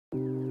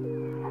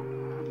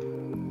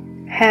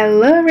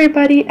Hello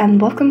everybody and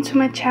welcome to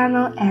my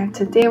channel, and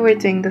today we're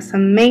doing this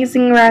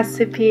amazing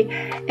recipe.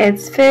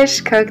 It's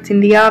fish cooked in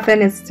the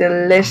oven. It's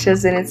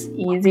delicious and it's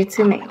easy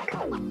to make.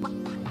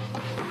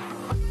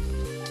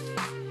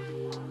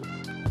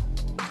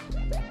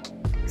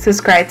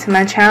 Subscribe to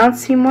my channel to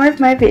see more of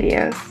my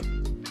videos.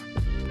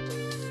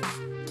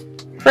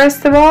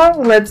 First of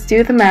all, let's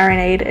do the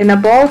marinade. In a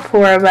bowl,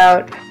 pour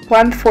about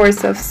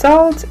 1/4 of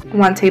salt,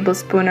 1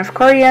 tablespoon of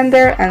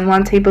coriander, and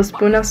 1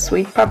 tablespoon of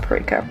sweet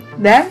paprika.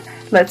 Then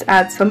let's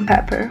add some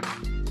pepper.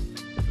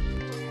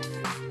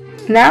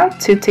 Now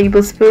 2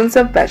 tablespoons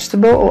of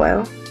vegetable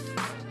oil.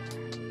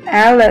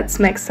 And let's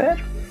mix it.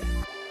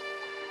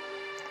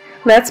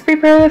 Let's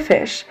prepare the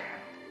fish.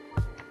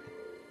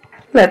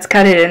 Let's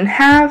cut it in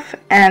half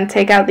and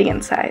take out the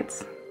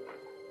insides.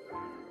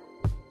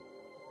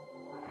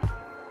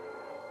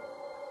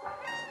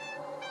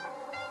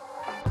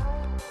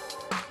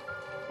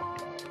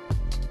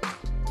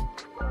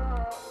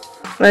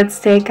 Let's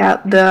take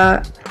out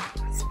the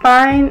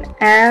spine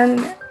and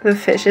the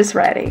fish is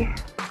ready.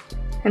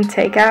 And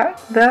take out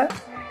the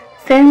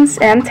fins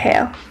and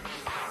tail.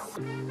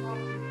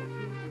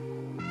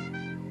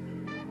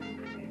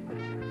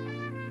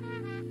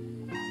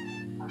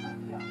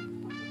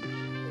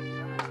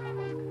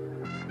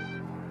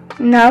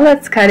 Now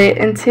let's cut it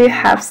into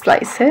half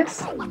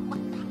slices.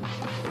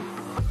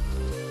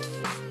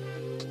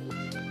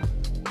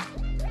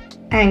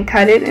 And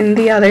cut it in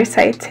the other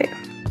side too.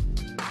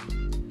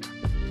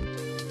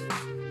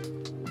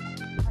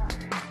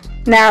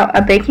 Now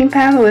a baking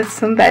pan with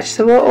some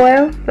vegetable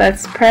oil.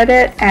 Let's spread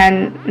it,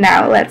 and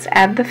now let's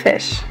add the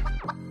fish.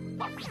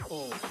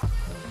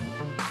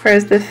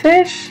 First the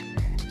fish,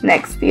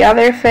 next the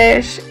other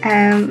fish,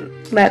 and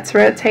let's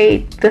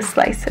rotate the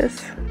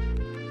slices.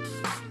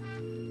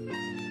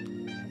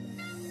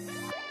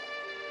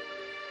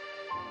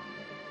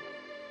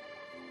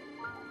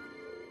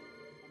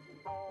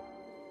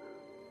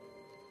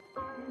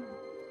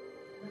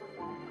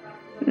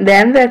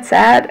 Then let's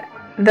add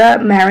the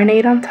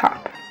marinade on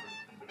top.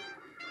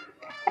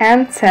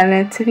 And send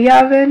it to the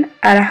oven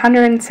at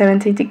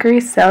 170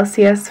 degrees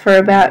Celsius for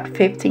about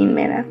 15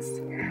 minutes.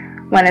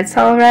 When it's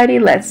all ready,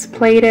 let's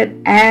plate it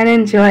and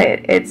enjoy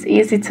it. It's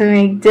easy to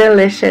make,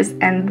 delicious,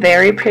 and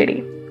very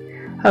pretty.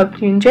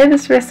 Hope you enjoyed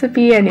this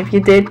recipe, and if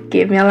you did,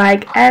 give me a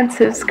like and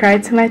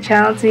subscribe to my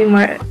channel to see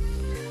more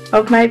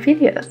of my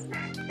videos.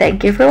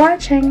 Thank you for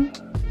watching.